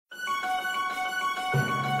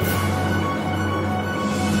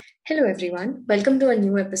Hello, everyone. Welcome to a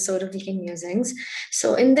new episode of Weekend Musings.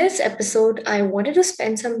 So, in this episode, I wanted to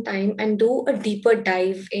spend some time and do a deeper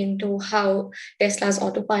dive into how Tesla's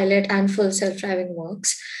autopilot and full self driving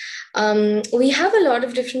works. We have a lot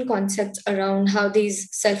of different concepts around how these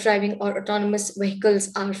self driving or autonomous vehicles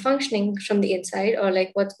are functioning from the inside, or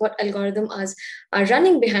like what algorithms are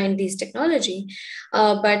running behind these technology.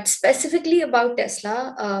 But specifically about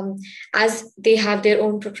Tesla, as they have their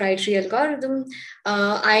own proprietary algorithm,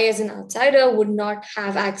 I, as an outsider, would not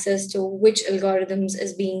have access to which algorithms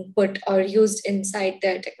is being put or used inside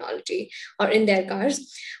their technology or in their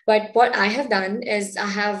cars. But what I have done is I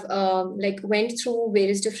have went through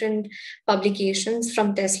various different publications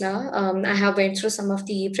from Tesla. I have went through some of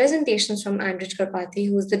the presentations from Andrej Karpathy,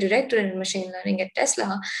 who is the director in machine learning at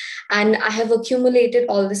Tesla, and I have accumulated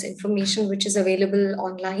all this information which is available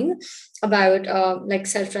online about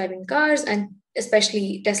self-driving cars and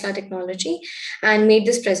especially Tesla technology, and made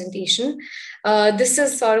this presentation. This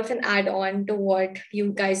is sort of an add-on to what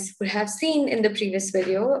you guys would have seen in the previous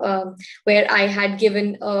video, where I had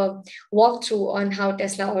given a walkthrough on how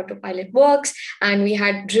Tesla Autopilot works, and we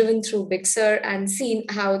had driven through Big Sur and seen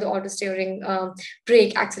how the auto steering,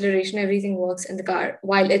 brake, acceleration, everything works in the car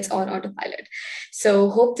while it's on autopilot. So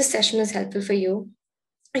hope this session is helpful for you.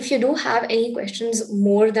 If you do have any questions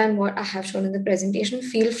more than what I have shown in the presentation,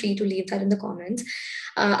 feel free to leave that in the comments.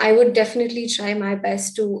 I would definitely try my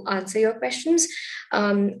best to answer your questions.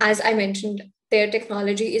 As I mentioned, their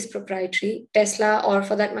technology is proprietary. Tesla, or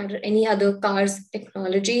for that matter, any other car's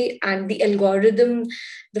technology and the algorithm,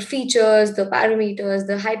 the features, the parameters,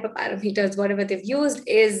 the hyperparameters, whatever they've used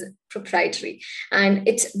is proprietary, and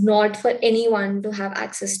it's not for anyone to have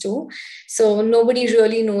access to. So nobody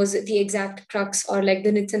really knows the exact crux or like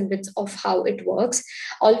the nits and bits of how it works.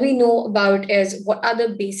 All we know about is what are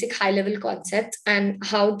the basic high level concepts and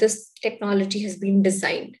how this technology has been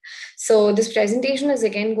designed. So this presentation is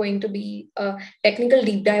again going to be a technical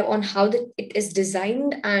deep dive on how it is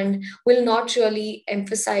designed, and will not really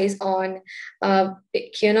emphasize on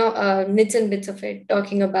nits and bits of it,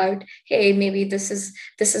 talking about, hey, maybe this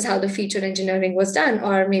is how the feature engineering was done,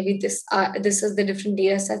 or maybe this is the different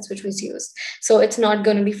data sets which was used. So it's not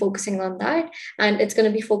going to be focusing on that, and it's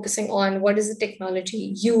going to be focusing on what is the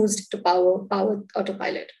technology used to power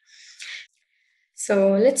autopilot.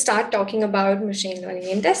 So let's start talking about machine learning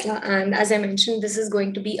in Tesla. And as I mentioned, this is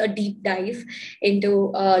going to be a deep dive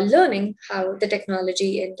into learning how the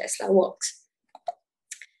technology in Tesla works.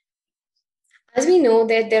 As we know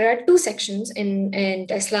that there are two sections in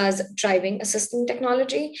Tesla's driving assistant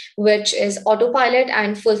technology, which is autopilot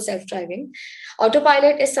and full self-driving.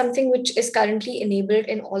 Autopilot is something which is currently enabled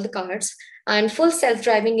in all the cars, and full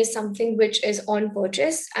self-driving is something which is on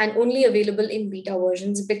purchase and only available in beta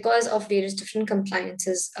versions because of various different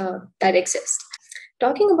compliances that exist.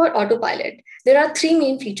 Talking about autopilot, there are three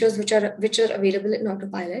main features which are available in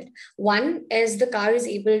autopilot. One is the car is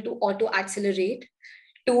able to auto accelerate.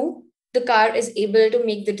 Two, the car is able to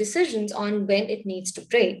make the decisions on when it needs to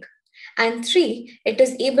brake. And three, it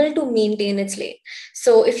is able to maintain its lane.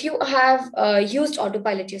 So if you have used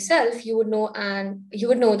autopilot yourself, you would know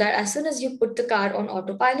that as soon as you put the car on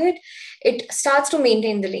autopilot, it starts to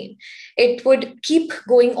maintain the lane. It would keep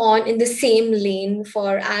going on in the same lane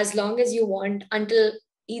for as long as you want, until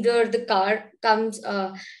either the car comes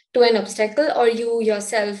to an obstacle, or you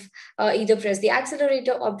yourself either press the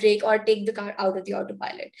accelerator or brake or take the car out of the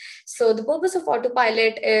autopilot. So the purpose of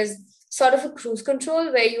autopilot is sort of a cruise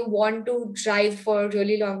control, where you want to drive for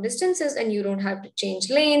really long distances and you don't have to change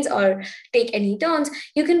lanes or take any turns.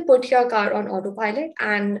 You can put your car on autopilot,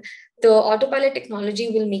 and the autopilot technology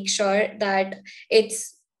will make sure that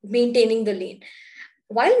it's maintaining the lane.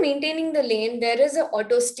 While maintaining the lane, there is an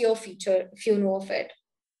auto steer feature, if you know of it.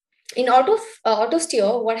 In auto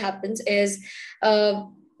steer, what happens is,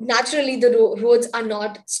 naturally the roads are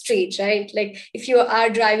not straight, right? Like if you are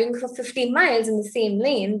driving for 15 miles in the same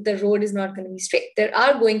lane, the road is not going to be straight. There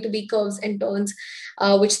are going to be curves and turns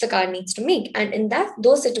which the car needs to make, and in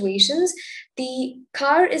those situations, the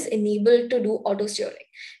car is enabled to do auto steering.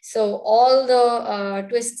 So all the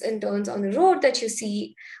twists and turns on the road that you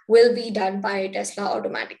see will be done by Tesla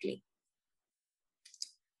automatically.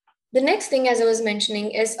 The next thing, as I was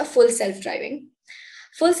mentioning, is a full self-driving.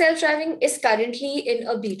 Full self-driving is currently in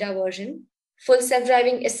a beta version. Full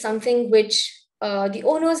self-driving is something which the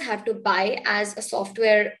owners have to buy as a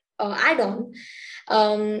software add-on.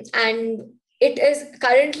 And it is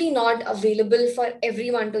currently not available for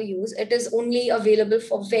everyone to use. It is only available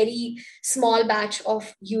for very small batch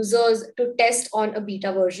of users to test on a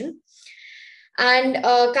beta version. And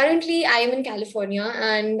currently, I am in California,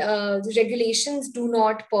 and the regulations do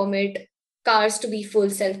not permit cars to be full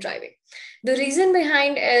self-driving. The reason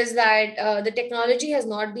behind is that the technology has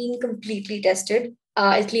not been completely tested.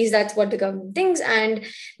 At least that's what the government thinks, and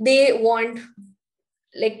they want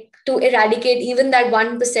like to eradicate even that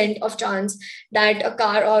 1% of chance that a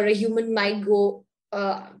car or a human might go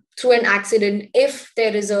through an accident if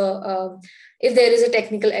there is a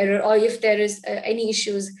technical error, or if there is any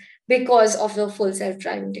issues because of the full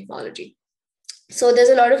self-driving technology. So there's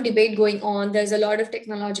a lot of debate going on. There's a lot of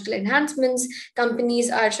technological enhancements. Companies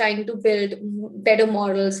are trying to build better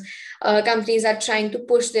models. Companies are trying to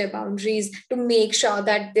push their boundaries to make sure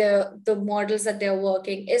that the models that they're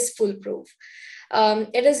working is foolproof.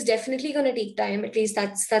 It is definitely going to take time. At least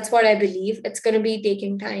that's what I believe. It's going to be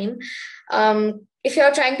taking time. If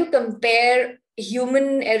you're trying to compare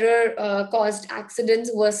human error caused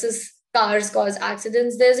accidents versus cars cause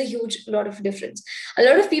accidents, there's a huge lot of difference. A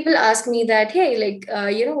lot of people ask me that, hey, like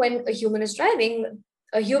when a human is driving,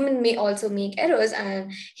 a human may also make errors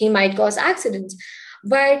and he might cause accidents.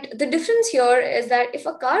 But the difference here is that if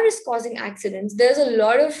a car is causing accidents, there's a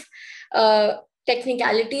lot of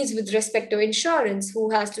technicalities with respect to insurance.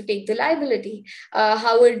 Who has to take the liability?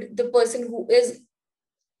 How would the person who is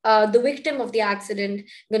the victim of the accident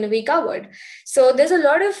going to be covered? So there's a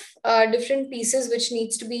lot of different pieces which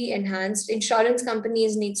needs to be enhanced. Insurance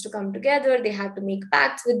companies needs to come together. They have to make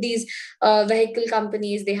pacts with these vehicle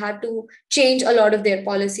companies. They have to change a lot of their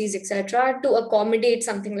policies, etc., to accommodate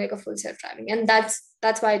something like a full self-driving, and that's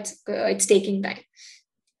why it's taking time.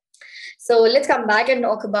 So let's come back and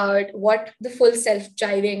talk about what the full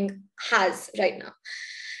self-driving has right now.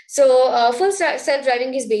 So full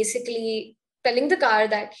self-driving is basically telling the car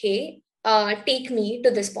that, hey, take me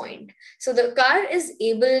to this point. So the car is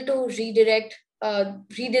able to redirect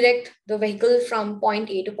the vehicle from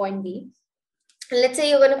point A to point B. Let's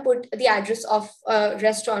say you're going to put the address of a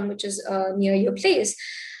restaurant which is near your place.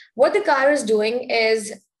 What the car is doing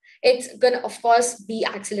is it's going to, of course, be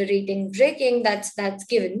accelerating, braking. That's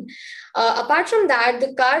given. Apart from that,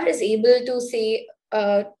 the car is able to say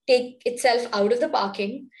take itself out of the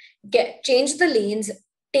parking, change the lanes,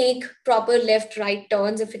 take proper left right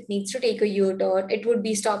turns. If it needs to take a U-turn, it would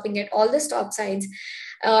be stopping at all the stop signs.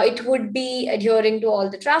 It would be adhering to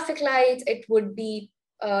all the traffic lights. It would be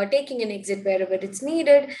taking an exit wherever it's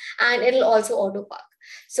needed, and it'll also auto park.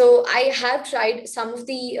 So I have tried some of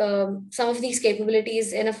these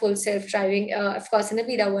capabilities in a full self-driving, of course, in a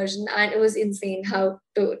beta version, and it was insane how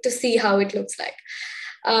to see how it looks like.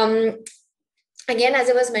 Um, Again, as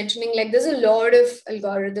I was mentioning, like there's a lot of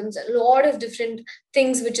algorithms, a lot of different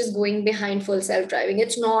things which is going behind full self-driving.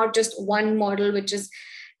 It's not just one model which is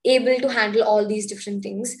able to handle all these different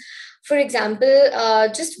things. For example,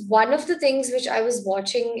 just one of the things which I was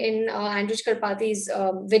watching in Andrew Karpathy's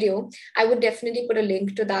video, I would definitely put a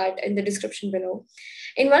link to that in the description below.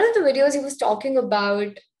 In one of the videos, he was talking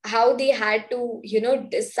about how they had to,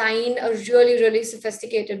 design a really, really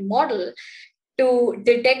sophisticated model to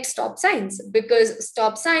detect stop signs, because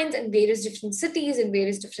stop signs in various different cities in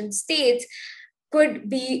various different states could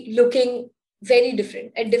be looking very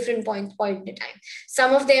different at different point in time.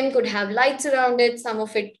 Some of them could have lights around it. Some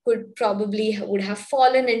of it could probably would have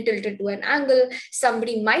fallen and tilted to an angle.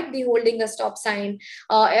 Somebody might be holding a stop sign,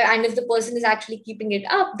 and if the person is actually keeping it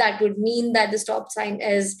up, that would mean that the stop sign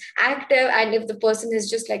is active. And if the person is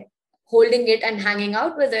just like holding it and hanging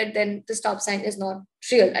out with it, then the stop sign is not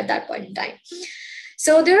real at that point in time.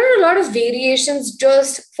 So there are a lot of variations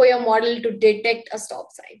just for your model to detect a stop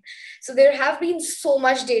sign. So there have been so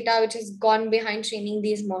much data which has gone behind training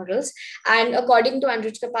these models. And according to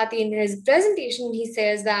Andrej Karpathy in his presentation, he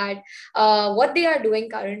says that what they are doing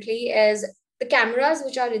currently is the cameras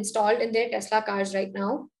which are installed in their Tesla cars right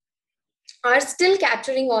now are still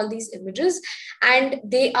capturing all these images, and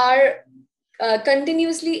they are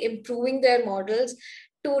continuously improving their models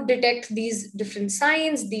to detect these different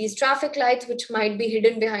signs, these traffic lights, which might be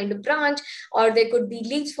hidden behind a branch, or there could be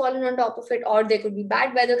leaves falling on top of it, or there could be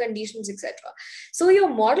bad weather conditions, etc. So your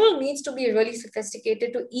model needs to be really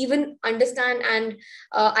sophisticated to even understand and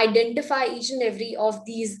identify each and every of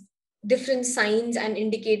these different signs and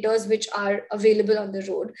indicators which are available on the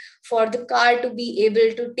road for the car to be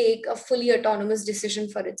able to take a fully autonomous decision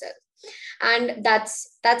for itself. And that's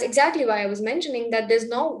exactly why I was mentioning that there's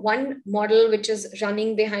no one model which is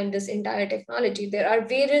running behind this entire technology. There are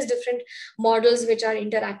various different models which are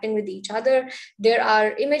interacting with each other. There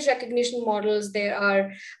are image recognition models. There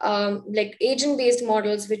are like agent based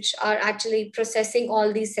models which are actually processing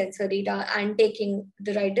all these sensor data and taking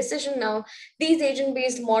the right decision. Now these agent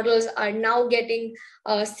based models are now getting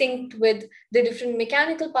synced with the different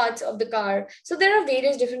mechanical parts of the car. So there are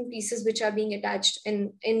various different pieces which are being attached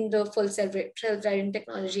in the full self-driving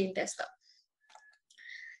technology in Tesla.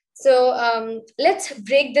 So let's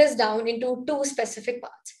break this down into two specific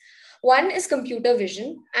parts. One is computer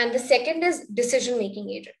vision, and the second is decision-making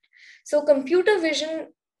agent. So computer vision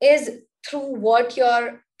is through what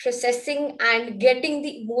you're processing and getting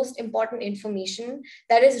the most important information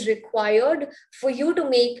that is required for you to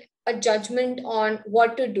make a judgment on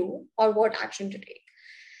what to do or what action to take.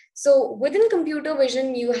 So within computer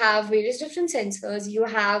vision, you have various different sensors. You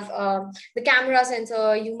have the camera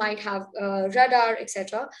sensor, you might have radar,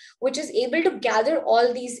 etc., which is able to gather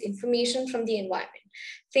all these information from the environment.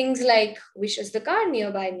 Things like which is the car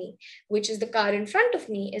nearby me, which is the car in front of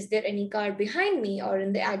me, is there any car behind me or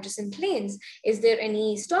in the adjacent lanes, is there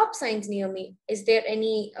any stop signs near me, is there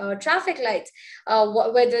any traffic lights,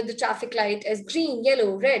 whether the traffic light is green,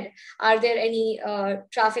 yellow, red, are there any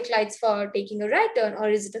traffic lights for taking a right turn, or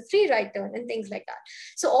is it a free right turn, and things like that.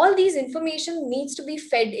 So all these information needs to be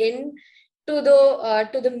fed in to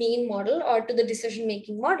the main model or to the decision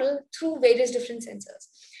making model through various different sensors.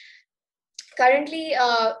 Currently,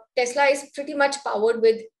 Tesla is pretty much powered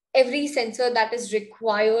with every sensor that is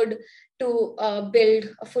required to build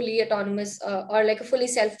a fully autonomous or like a fully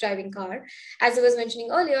self-driving car. As I was mentioning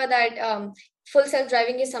earlier, that full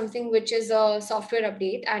self-driving is something which is a software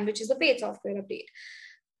update and which is a paid software update.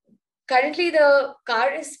 Currently, the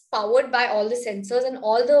car is powered by all the sensors and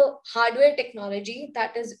all the hardware technology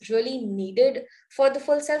that is really needed for the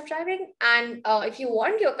full self-driving. And if you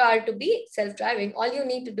want your car to be self-driving, all you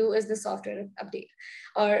need to do is the software update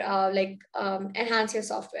or enhance your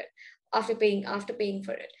software after paying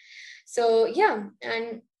for it. So yeah,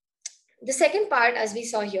 and the second part, as we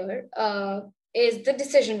saw here, is the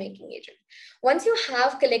decision-making agent. Once you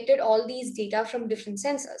have collected all these data from different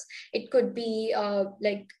sensors, it could be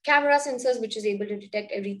like camera sensors, which is able to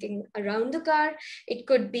detect everything around the car. It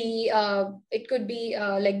could be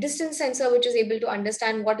like distance sensor, which is able to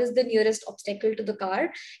understand what is the nearest obstacle to the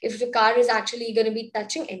car. If the car is actually going to be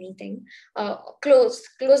touching anything close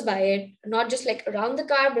by it, not just like around the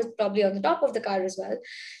car, but probably on the top of the car as well.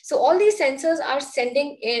 So all these sensors are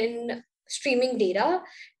sending in streaming data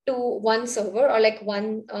to one server or like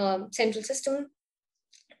one central system,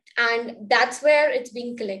 and that's where it's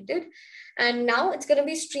being collected, and now it's going to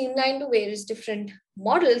be streamlined to various different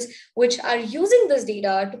models which are using this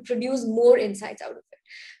data to produce more insights out of it.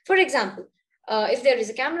 For example, if there is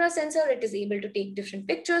a camera sensor, it is able to take different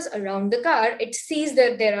pictures around the car. It sees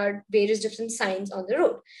that there are various different signs on the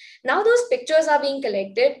road. Now those pictures are being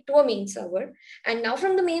collected to a main server. And now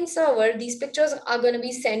from the main server, these pictures are going to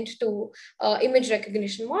be sent to image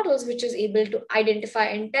recognition models, which is able to identify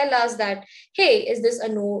and tell us that, hey, is this a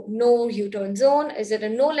no U-turn zone? Is it a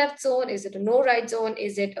no left zone? Is it a no right zone?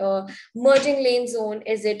 Is it a merging lane zone?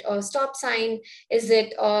 Is it a stop sign? Is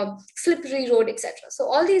it a slippery road, etc.? So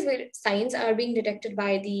all these signs are being detected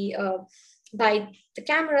by the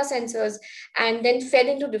camera sensors and then fed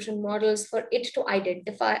into different models for it to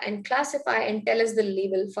identify and classify and tell us the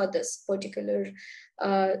label for this particular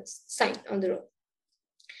sign on the road.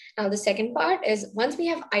 Now, the second part is once we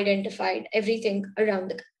have identified everything around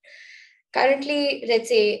the car. Currently, let's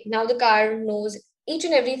say now the car knows each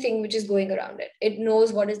and everything which is going around it. It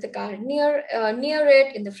knows what is the car near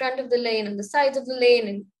it, in the front of the lane, on the sides of the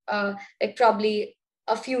lane, and like probably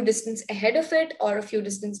a few distance ahead of it or a few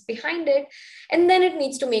distance behind it. And then it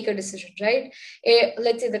needs to make a decision, right?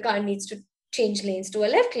 Let's say the car needs to change lanes to a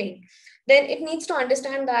left lane. Then it needs to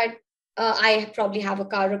understand that I probably have a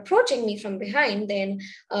car approaching me from behind. Then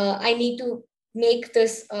I need to make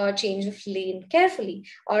this change of lane carefully,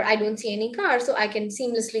 or I don't see any car, so I can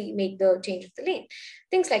seamlessly make the change of the lane,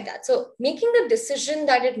 things like that. So making the decision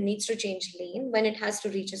that it needs to change lane when it has to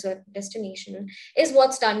reach a certain destination is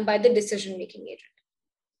what's done by the decision-making agent.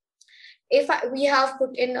 If we have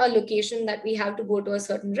put in a location that we have to go to a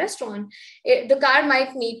certain restaurant, the car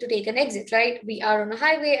might need to take an exit, right? We are on a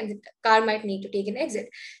highway and the car might need to take an exit.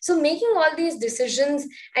 So making all these decisions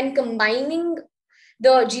and combining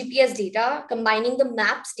the GPS data, combining the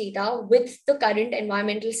maps data with the current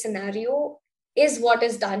environmental scenario is what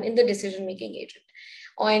is done in the decision-making agent.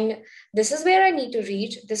 On this is where I need to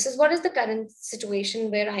reach, this is what is the current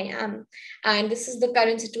situation where I am, and this is the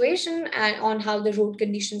current situation and on how the road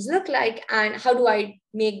conditions look like, and how do I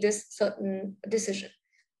make this certain decision.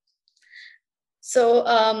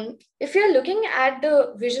 So if you're looking at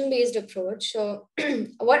the vision-based approach, so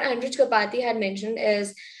what Andrej Kapati had mentioned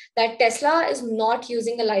is that Tesla is not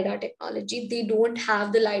using a LiDAR technology. They don't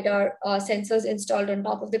have the LiDAR sensors installed on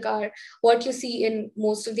top of the car. What you see in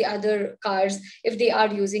most of the other cars, if they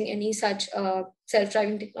are using any such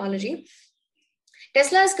self-driving technology,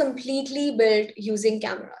 Tesla is completely built using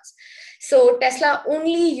cameras. So Tesla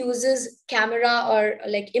only uses camera or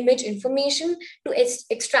like image information to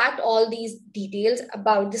extract all these details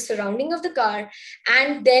about the surrounding of the car,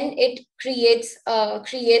 and then it creates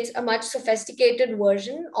a much sophisticated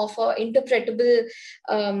version of a interpretable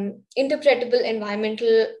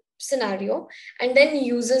environmental scenario, and then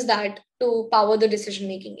uses that to power the decision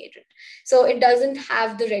making agent. So it doesn't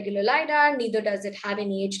have the regular LiDAR, neither does it have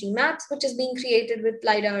any HD maps, which is being created with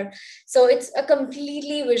LiDAR. So it's a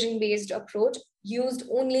completely vision-based approach used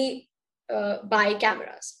only by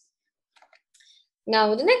cameras.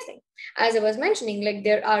 Now, the next thing, as I was mentioning, like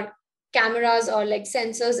there are cameras or like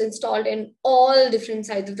sensors installed in all different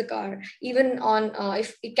sides of the car, even on,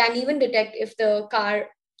 if it can even detect if the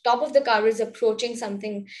top of the car is approaching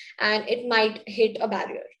something and it might hit a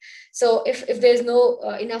barrier. So if there's no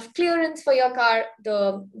enough clearance for your car,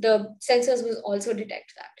 the sensors will also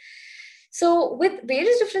detect that. So with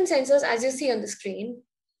various different sensors, as you see on the screen,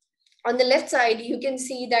 on the left side, you can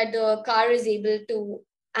see that the car is able to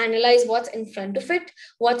analyze what's in front of it,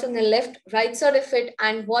 what's on the left, right side of it,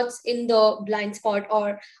 and what's in the blind spot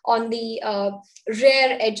or on the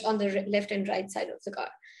rear edge on the left and right side of the car.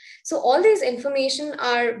 So all these information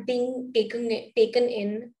are being taken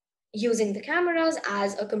in using the cameras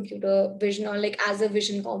as a computer vision or like as a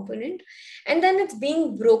vision component. And then it's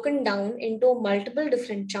being broken down into multiple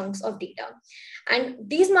different chunks of data. And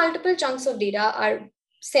these multiple chunks of data are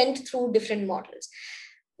sent through different models.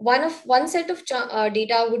 One set of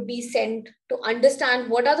data would be sent to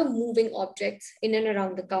understand what are the moving objects in and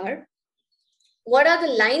around the car, what are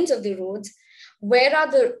the lines of the roads, where are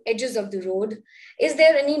the edges of the road, is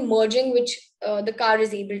there any merging which the car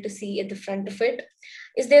is able to see at the front of it,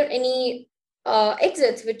 is there any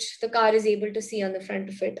exits which the car is able to see on the front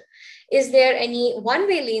of it, is there any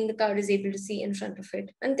one-way lane the car is able to see in front of it,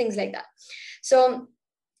 and things like that. So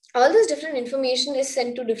all this different information is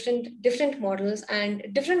sent to different models, and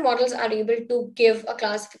different models are able to give a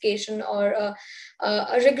classification or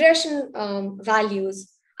a regression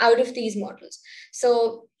values out of these models.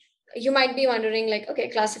 So you might be wondering like, okay,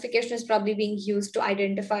 classification is probably being used to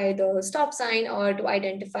identify the stop sign or to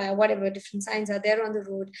identify whatever different signs are there on the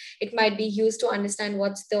road. It might be used to understand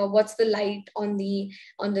what's the light on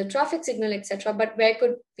the traffic signal, etc. But where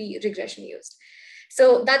could be regression used?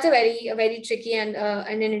 So that's a very tricky and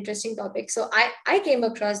an interesting topic. So I came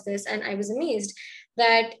across this and I was amazed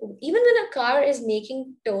that even when a car is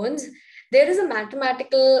making turns, there is a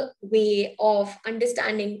mathematical way of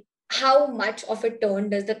understanding how much of a turn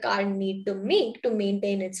does the car need to make to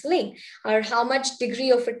maintain its lane, or how much degree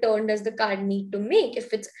of a turn does the car need to make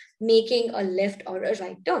if it's making a left or a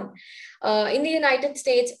right turn. In the United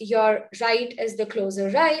States, your right is the closer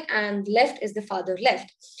right and left is the farther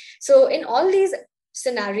left. So in all these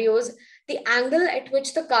scenarios, the angle at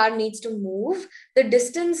which the car needs to move, the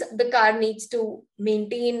distance the car needs to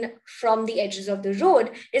maintain from the edges of the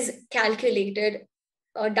road is calculated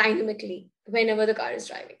dynamically whenever the car is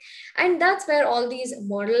driving. And that's where all these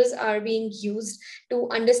models are being used to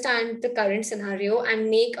understand the current scenario and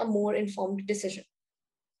make a more informed decision.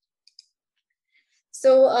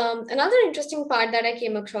 So another interesting part that I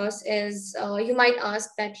came across is you might ask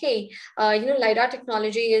that, hey, LiDAR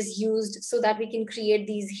technology is used so that we can create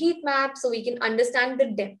these heat maps so we can understand the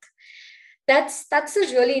depth. That's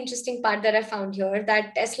a really interesting part that I found here,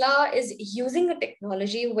 that Tesla is using a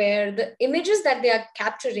technology where the images that they are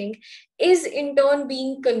capturing is in turn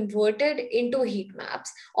being converted into heat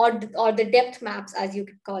maps or the depth maps, as you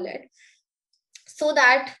could call it, so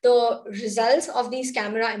that the results of these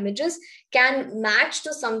camera images can match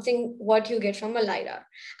to something what you get from a LiDAR.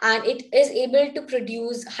 And it is able to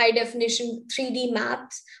produce high definition 3D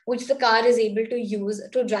maps, which the car is able to use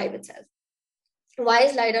to drive itself. Why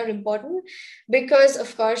is LiDAR important? Because,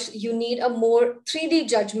 of course, you need a more 3D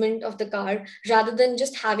judgment of the car rather than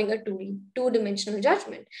just having a two-dimensional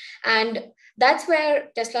judgment. And that's where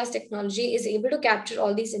Tesla's technology is able to capture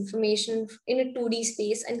all these information in a 2D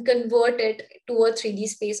space and convert it to a 3D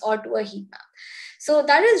space or to a heat map. So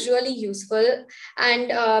that is really useful.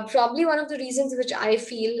 And probably one of the reasons which I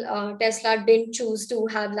feel Tesla didn't choose to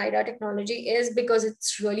have LiDAR technology is because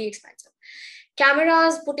it's really expensive.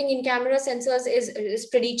 Putting in camera sensors is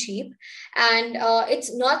pretty cheap, and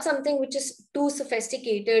it's not something which is too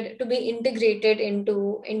sophisticated to be integrated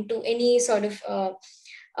into any sort of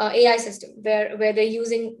AI system where they're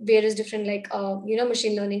using various different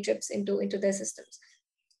machine learning chips into their systems.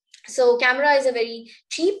 So camera is a very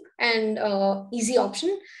cheap and easy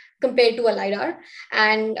option, compared to a LiDAR.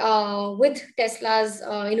 And with Tesla's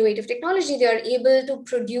innovative technology, they are able to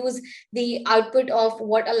produce the output of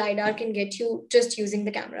what a LiDAR can get you just using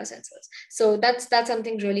the camera sensors. So that's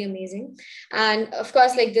something really amazing. And of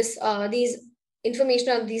course, like this, these information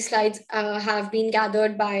on these slides have been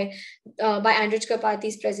gathered by Andrej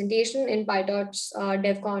Karpathy's presentation in PyTorch's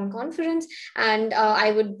DevCon conference, and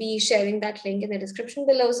I would be sharing that link in the description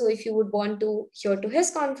below. So if you would want to hear to his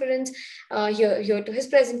conference, hear to his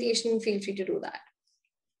presentation, feel free to do that.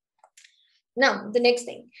 Now, the next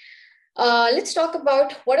thing. Let's talk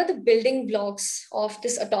about what are the building blocks of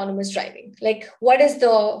this autonomous driving. Like, what is the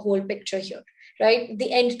whole picture here, right?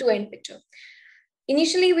 The end-to-end picture.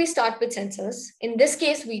 Initially, we start with sensors. In this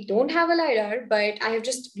case, we don't have a LiDAR, but I have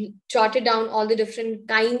just jotted down all the different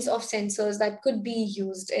kinds of sensors that could be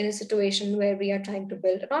used in a situation where we are trying to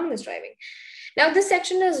build autonomous driving. Now, this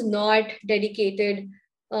section is not dedicated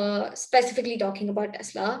specifically talking about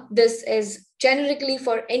Tesla. This is generically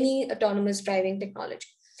for any autonomous driving technology.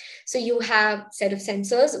 So you have a set of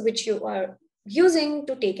sensors which you are using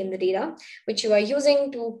to take in the data, which you are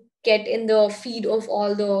using to get in the feed of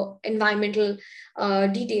all the environmental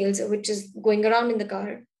details which is going around in the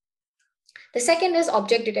car. The second is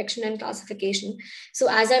object detection and classification. So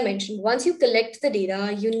as I mentioned, once you collect the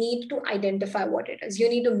data, you need to identify what it is. You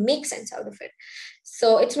need to make sense out of it.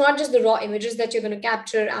 So it's not just the raw images that you're going to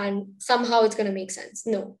capture and somehow it's going to make sense.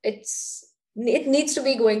 No, it needs to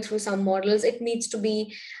be going through some models. It needs to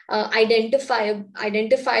be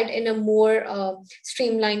identified in a more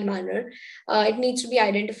streamlined manner. It needs to be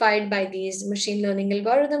identified by these machine learning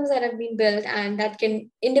algorithms that have been built and that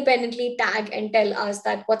can independently tag and tell us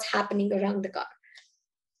that what's happening around the car.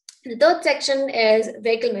 The third section is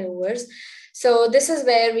vehicle maneuvers. So this is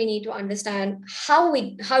where we need to understand how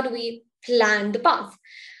do we plan the path.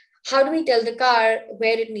 How do we tell the car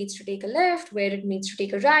where it needs to take a left, where it needs to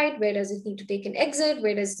take a right, where does it need to take an exit,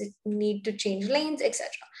 where does it need to change lanes,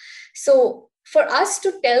 etc. So for us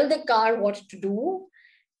to tell the car what to do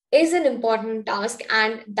is an important task,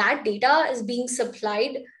 and that data is being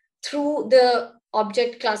supplied through the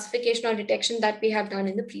object classification or detection that we have done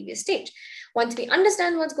in the previous stage. Once we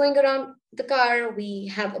understand what's going around the car,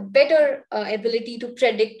 we have a better ability to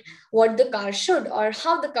predict what the car should or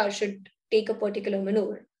how the car should take a particular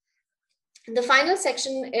maneuver. The final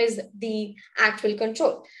section is the actual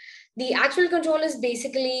control. The actual control is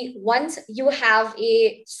basically once you have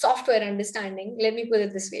a software understanding, let me put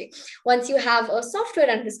it this way. Once you have a software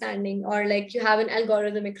understanding or like you have an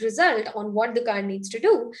algorithmic result on what the car needs to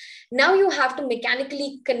do, now you have to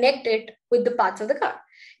mechanically connect it with the parts of the car.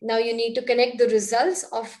 Now you need to connect the results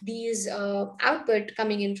of these output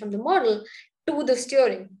coming in from the model to the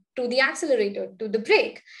steering, to the accelerator, to the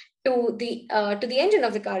brake, to the engine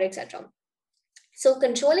of the car, etc. So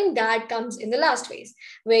controlling that comes in the last phase,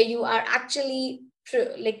 where you are actually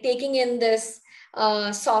like taking in this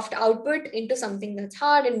soft output into something that's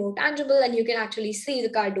hard and more tangible, and you can actually see the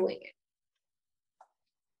car doing it.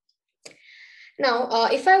 Now,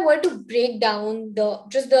 if I were to break down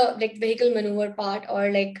just the like vehicle maneuver part,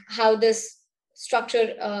 or like how this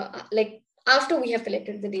structure, like after we have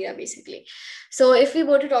collected the data, basically. So if we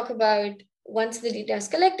were to talk about once the data is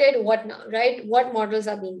collected, what now, right? What models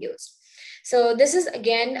are being used? So this is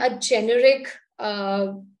again a generic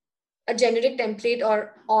template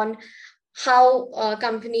or on how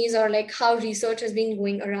companies or like how research has been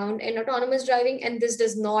going around in autonomous driving, and this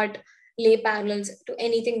does not lay parallels to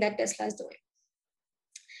anything that Tesla is doing.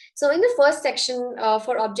 So in the first section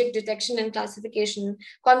for object detection and classification,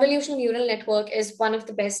 convolutional neural network is one of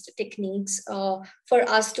the best techniques for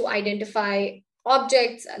us to identify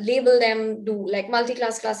objects, label them, do like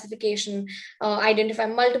multi-class classification, identify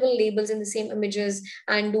multiple labels in the same images,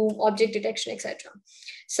 and do object detection, etc.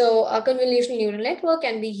 So a convolutional neural network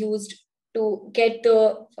can be used to get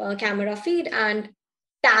the camera feed and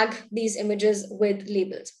tag these images with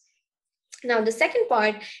labels. Now, the second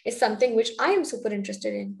part is something which I am super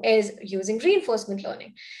interested in, is using reinforcement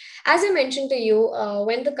learning. As I mentioned to you,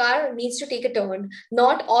 when the car needs to take a turn,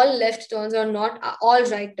 not all left turns or not all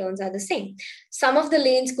right turns are the same. Some of the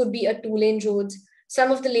lanes could be a 2-lane roads.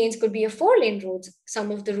 Some of the lanes could be a 4-lane roads. Some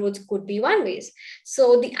of the roads could be one ways.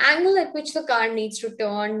 So the angle at which the car needs to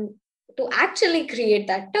turn to actually create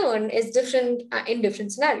that turn is different in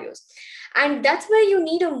different scenarios. And that's where you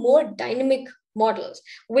need a more dynamic models,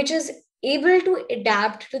 which is able to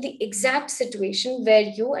adapt to the exact situation where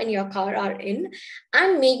you and your car are in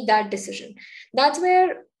and make that decision. That's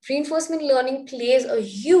where reinforcement learning plays a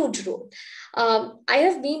huge role. I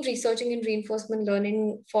have been researching in reinforcement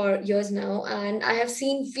learning for years now, and I have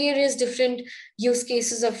seen various different use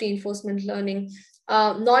cases of reinforcement learning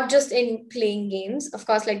not just in playing games. Of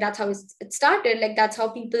course, like that's how it started. Like that's how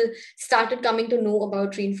people started coming to know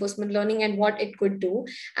about reinforcement learning and what it could do,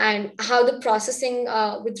 and how the processing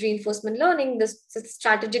with reinforcement learning, this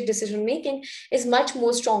strategic decision making, is much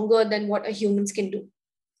more stronger than what a humans can do.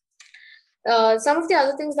 Some of the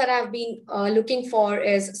other things that I've been looking for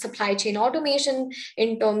is supply chain automation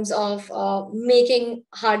in terms of making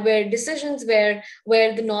hardware decisions where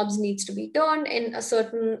the knobs needs to be turned in a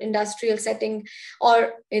certain industrial setting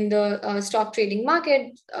or in the stock trading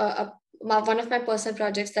market. One of my personal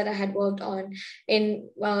projects that I had worked on in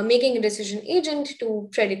making a decision agent to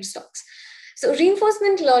predict stocks. So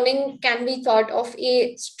reinforcement learning can be thought of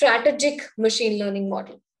a strategic machine learning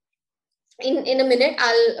model. In a minute,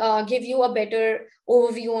 I'll give you a better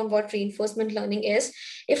overview on what reinforcement learning is.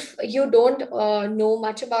 If you don't know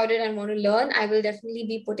much about it and want to learn, I will definitely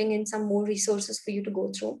be putting in some more resources for you to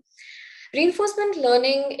go through. Reinforcement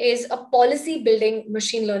learning is a policy building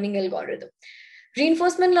machine learning algorithm.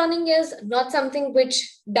 Reinforcement learning is not something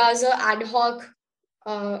which does a ad hoc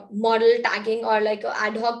model tagging or like a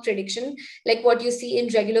ad hoc prediction, like what you see in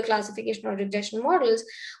regular classification or regression models.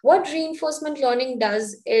 What reinforcement learning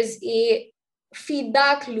does is a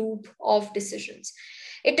feedback loop of decisions.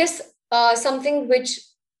 It is something which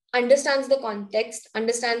understands the context,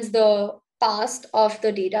 understands the past of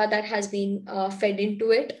the data that has been fed into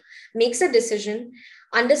it, makes a decision,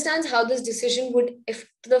 understands how this decision would affect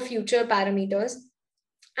the future parameters,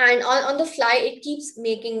 and on the fly it keeps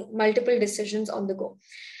making multiple decisions on the go.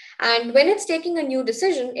 And when it's taking a new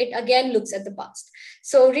decision, it again looks at the past.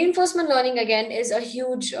 So reinforcement learning again is a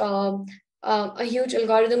huge algorithm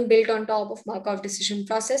built on top of Markov decision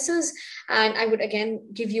processes, and I would again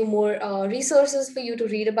give you more resources for you to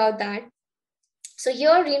read about that. So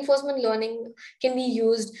here, reinforcement learning can be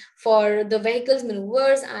used for the vehicle's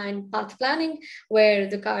maneuvers and path planning, where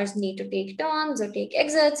the cars need to take turns or take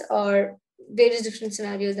exits or various different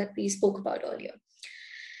scenarios that we spoke about earlier.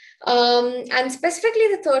 And specifically,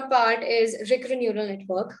 the third part is recurrent neural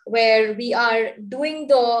network, where we are doing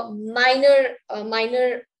the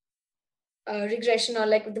minor regression, or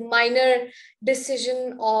like the minor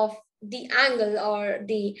decision of the angle or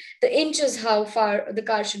the inches how far the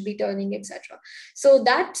car should be turning, etc. So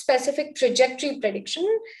that specific trajectory prediction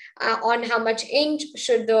on how much inch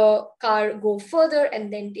should the car go further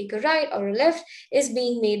and then take a right or a left is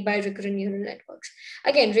being made by recurrent neural networks.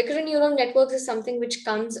 Again, recurrent neural networks is something which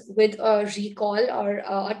comes with a recall or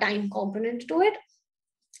a time component to it.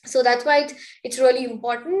 So that's why it's really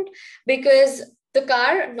important, because the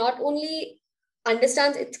car not only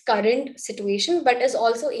understands its current situation, but is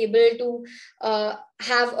also able to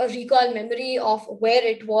have a recall memory of where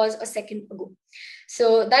it was a second ago.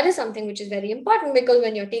 So that is something which is very important, because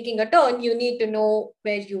when you're taking a turn, you need to know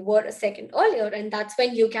where you were a second earlier. And that's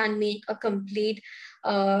when you can make a complete,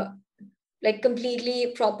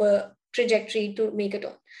 completely proper trajectory to make a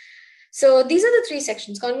turn. So these are the three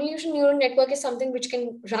sections. Convolution neural network is something which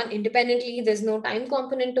can run independently. There's no time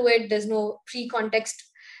component to it. There's no pre-context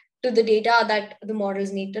to the data that the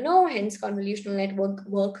models need to know. Hence, convolutional network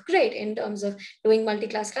work great in terms of doing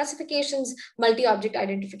multi-class classifications, multi-object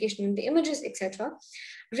identification in the images, etc.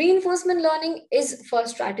 Reinforcement learning is for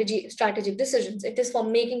strategic decisions. It is for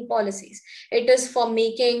making policies. It is for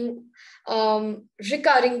making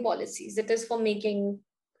recurring policies. It is for making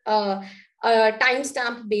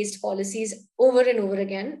timestamp based policies over and over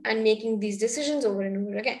again and making these decisions over and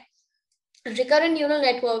over again. Recurrent neural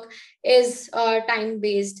network is time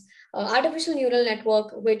based artificial neural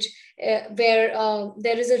network, which where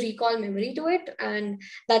there is a recall memory to it, and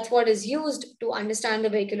that's what is used to understand the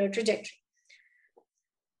vehicular trajectory.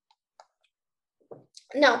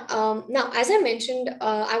 Now, as I mentioned,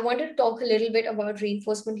 I wanted to talk a little bit about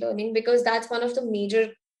reinforcement learning, because that's one of the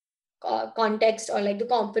major context or like the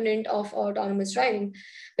component of autonomous driving,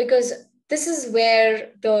 because this is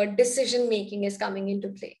where the decision making is coming into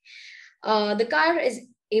play. The car is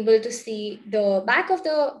able to see the back from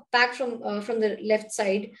the left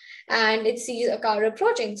side, and it sees a car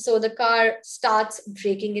approaching. So the car starts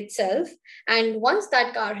braking itself, and once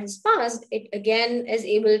that car has passed, it again is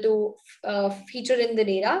able to feature in the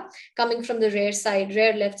data coming from the rear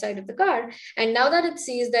left side of the car. And now that it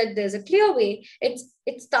sees that there's a clear way,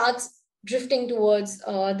 it starts drifting towards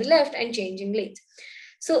the left and changing lanes.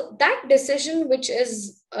 So that decision, which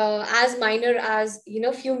is as minor as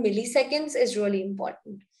few milliseconds, is really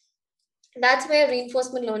important. That's where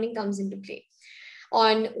reinforcement learning comes into play,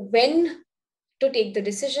 on when to take the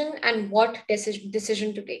decision and what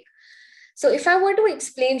decision to take. So if I were to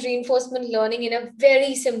explain reinforcement learning in a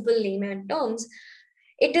very simple layman terms,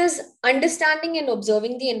 it is understanding and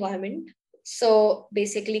observing the environment. So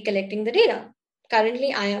basically collecting the data,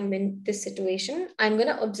 currently I am in this situation. I'm going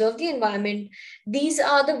to observe the environment. These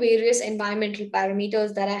are the various environmental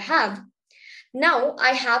parameters that I have. Now I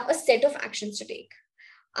have a set of actions to take.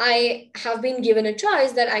 I have been given a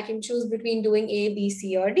choice that I can choose between doing A, B,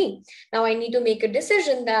 C, or D. Now I need to make a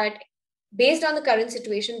decision that, based on the current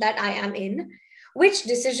situation that I am in, which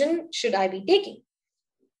decision should I be taking?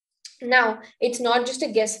 Now, it's not just a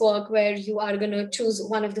guesswork where you are going to choose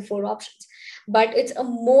one of the four options, but it's a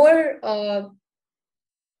more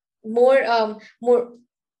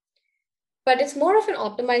but it's more of an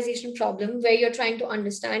optimization problem where you're trying to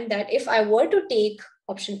understand that if I were to take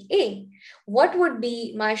option A, what would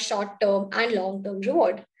be my short term and long term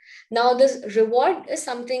reward? Now, this reward is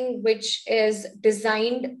something which is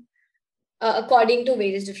designed according to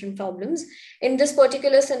various different problems. In this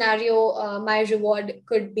particular scenario, my reward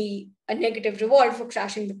could be a negative reward for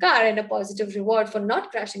crashing the car and a positive reward for not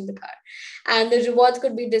crashing the car. And the rewards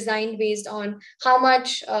could be designed based on how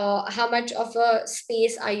much of a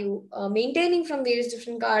space are you maintaining from various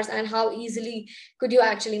different cars, and how easily could you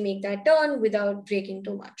actually make that turn without braking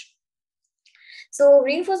too much. So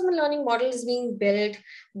reinforcement learning model is being built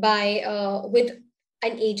by with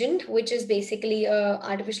an agent, which is basically a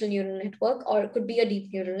artificial neural network, or it could be a deep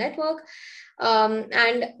neural network.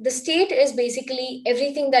 And the state is basically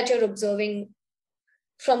everything that you're observing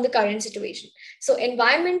from the current situation. So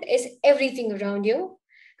environment is everything around you.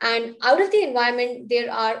 And out of the environment,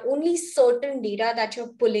 there are only certain data that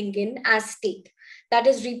you're pulling in as state that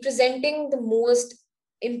is representing the most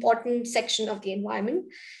important section of the environment.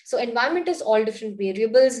 So environment is all different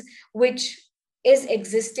variables which is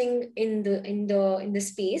existing in the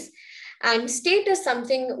space, and state is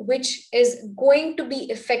something which is going to be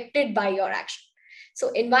affected by your action. So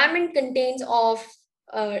environment contains of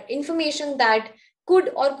information that could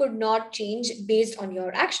or could not change based on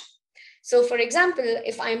your action. So for example,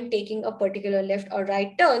 if I'm taking a particular left or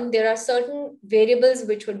right turn, there are certain variables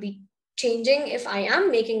which would be changing if I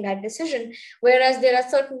am making that decision, whereas there are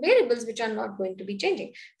certain variables which are not going to be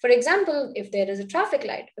changing. For example, if there is a traffic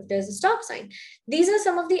light, if there's a stop sign, these are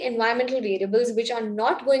some of the environmental variables which are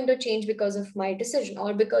not going to change because of my decision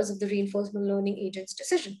or because of the reinforcement learning agent's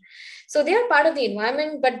decision. So they are part of the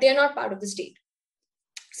environment, but they're not part of the state.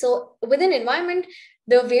 So within environment,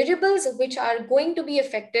 the variables which are going to be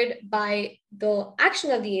affected by the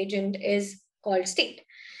action of the agent is called state.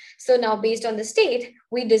 So now based on the state,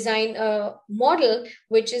 we design a model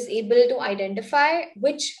which is able to identify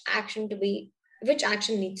which action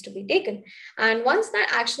needs to be taken. And once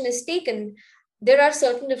that action is taken, there are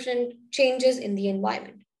certain different changes in the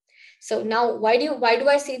environment. So now why do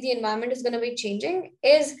I say the environment is going to be changing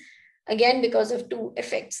is again because of two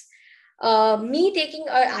effects. Me taking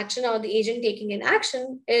an action or the agent taking an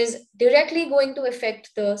action is directly going to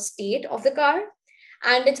affect the state of the car,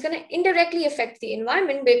 and it's going to indirectly affect the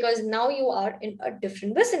environment because now you are in a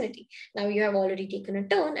different vicinity. Now you have already taken a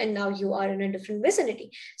turn and now you are in a different vicinity.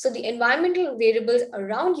 So the environmental variables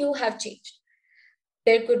around you have changed.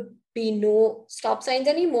 There could be no stop signs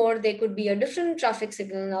anymore. There could be a different traffic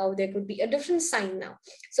signal now. There could be a different sign now.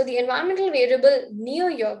 So the environmental variable near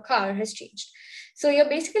your car has changed. So you're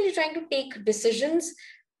basically trying to take decisions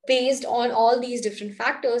based on all these different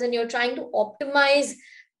factors, and you're trying to optimize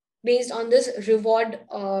based on this reward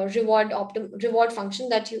function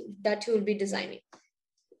that you will be designing.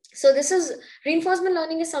 So this is reinforcement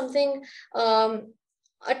learning is something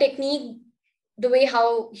a technique, the way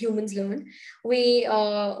how humans learn. We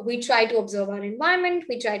try to observe our environment,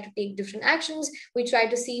 we try to take different actions, we try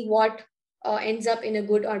to see what ends up in a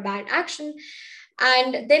good or bad action,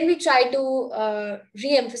 and then we try to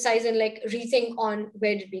re-emphasize and like rethink on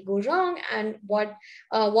where did we go wrong and what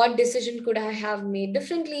decision could I have made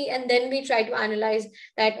differently. And then we try to analyze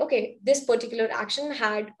that, okay, this particular action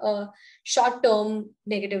had a short-term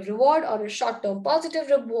negative reward or a short-term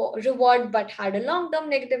positive reward but had a long-term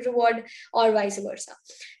negative reward, or vice versa.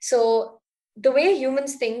 So the way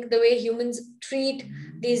humans think, the way humans treat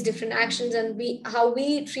these different actions, and how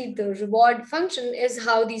we treat the reward function is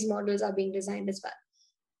how these models are being designed as well.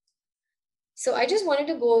 So I just wanted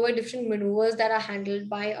to go over different maneuvers that are handled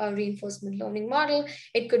by a reinforcement learning model.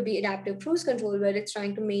 It could be adaptive cruise control, where it's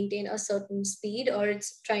trying to maintain a certain speed, or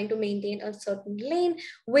it's trying to maintain a certain lane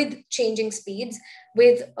with changing speeds,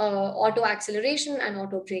 with auto acceleration and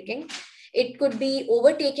auto braking. It could be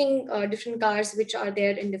overtaking different cars which are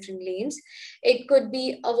there in different lanes. It could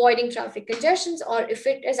be avoiding traffic congestions, or if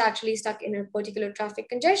it is actually stuck in a particular traffic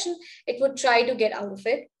congestion, it would try to get out of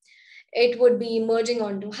it. It would be merging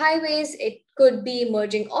onto highways. It could be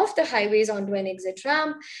merging off the highways onto an exit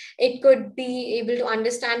ramp. It could be able to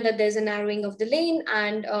understand that there's a narrowing of the lane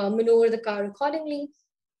and maneuver the car accordingly.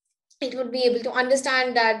 It would be able to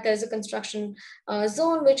understand that there's a construction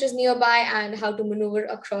zone which is nearby and how to maneuver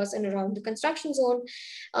across and around the construction zone.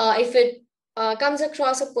 If it comes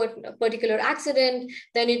across a particular accident,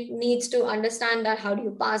 then it needs to understand that how do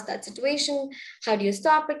you pass that situation, how do you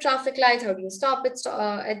stop at traffic lights, how do you stop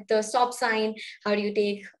at the stop sign, how do you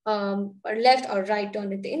take a left or right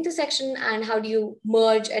turn at the intersection, and how do you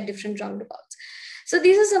merge at different roundabouts. So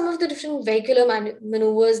these are some of the different vehicular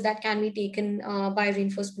maneuvers that can be taken by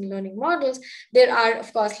reinforcement learning models. There are,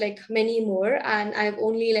 of course, like many more, and I've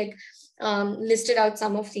only like listed out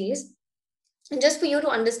some of these, and just for you to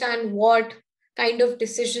understand what kind of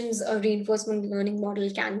decisions a reinforcement learning model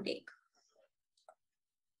can take.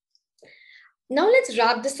 Now let's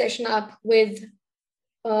wrap this session up with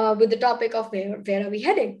the topic of where are we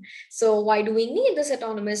heading? So why do we need this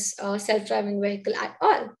autonomous self-driving vehicle at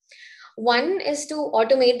all? One is to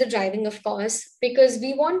automate the driving, of course, because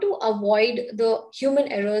we want to avoid the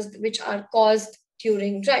human errors which are caused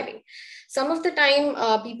during driving. Some of the time,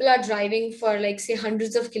 people are driving for, like, say,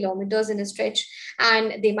 hundreds of kilometers in a stretch,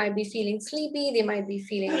 and they might be feeling sleepy, they might be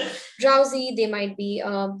feeling drowsy, they might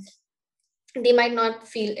not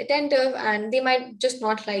feel attentive, and they might just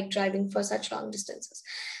not like driving for such long distances.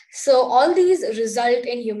 So all these result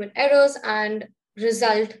in human errors and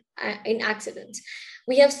result in accidents.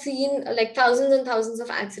 We have seen like thousands and thousands of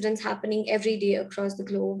accidents happening every day across the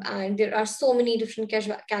globe, and there are so many different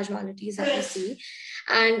casualties that we see,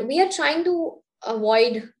 and we are trying to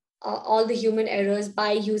avoid all the human errors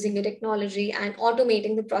by using a technology and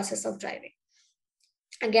automating the process of driving.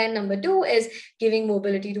 Again, number two is giving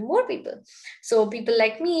mobility to more people. So people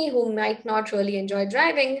like me who might not really enjoy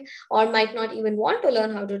driving or might not even want to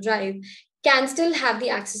learn how to drive can still have the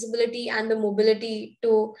accessibility and the mobility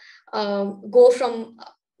to go from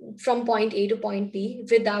point A to point B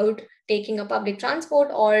without taking a public transport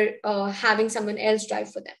or having someone else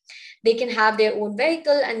drive for them. They can have their own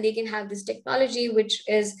vehicle and they can have this technology which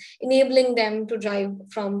is enabling them to drive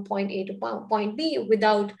from point A to point B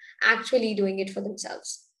without actually doing it for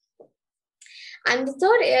themselves. And the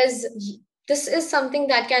third is, this is something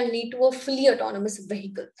that can lead to a fully autonomous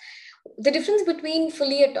vehicle. The difference between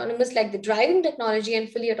fully autonomous, like the driving technology, and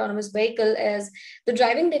fully autonomous vehicle is the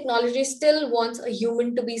driving technology still wants a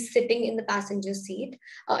human to be sitting in the passenger seat.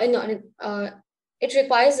 It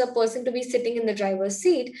requires a person to be sitting in the driver's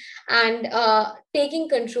seat and taking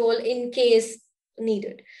control in case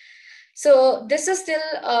needed. So this is still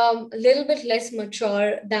a little bit less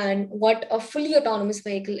mature than what a fully autonomous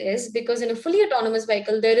vehicle is, because in a fully autonomous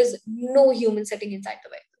vehicle, there is no human sitting inside the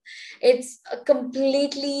vehicle. It's a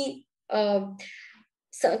completely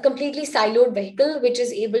siloed vehicle which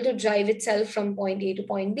is able to drive itself from point A to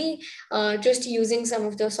point B, just using some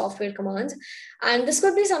of the software commands. And this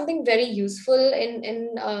could be something very useful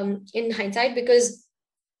in hindsight, because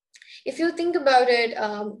if you think about it,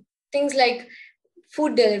 things like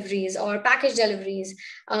food deliveries or package deliveries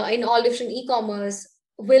in all different e-commerce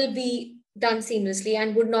will be done seamlessly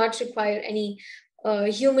and would not require any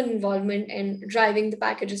human involvement in driving the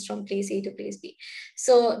packages from place A to place B.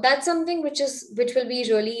 So that's something which will be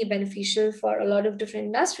really beneficial for a lot of different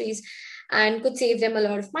industries and could save them a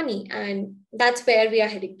lot of money. And that's where we are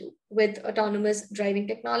heading to with autonomous driving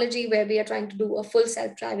technology, where we are trying to do a full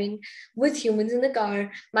self-driving with humans in the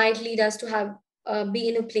car, might lead us to have be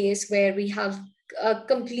in a place where we have a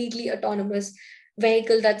completely autonomous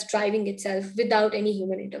vehicle that's driving itself without any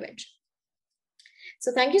human intervention.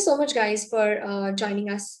 So thank you so much, guys, for joining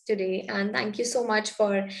us today, and thank you so much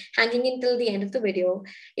for hanging in till the end of the video.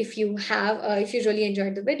 If you really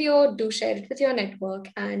enjoyed the video, do share it with your network,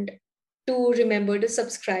 and do remember to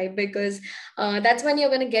subscribe, because that's when you're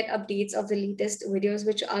going to get updates of the latest videos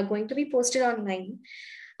which are going to be posted online.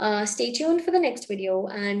 Stay tuned for the next video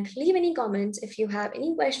and leave any comments if you have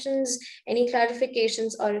any questions, any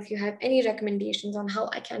clarifications, or if you have any recommendations on how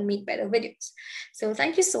I can make better videos. So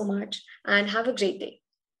thank you so much and have a great day.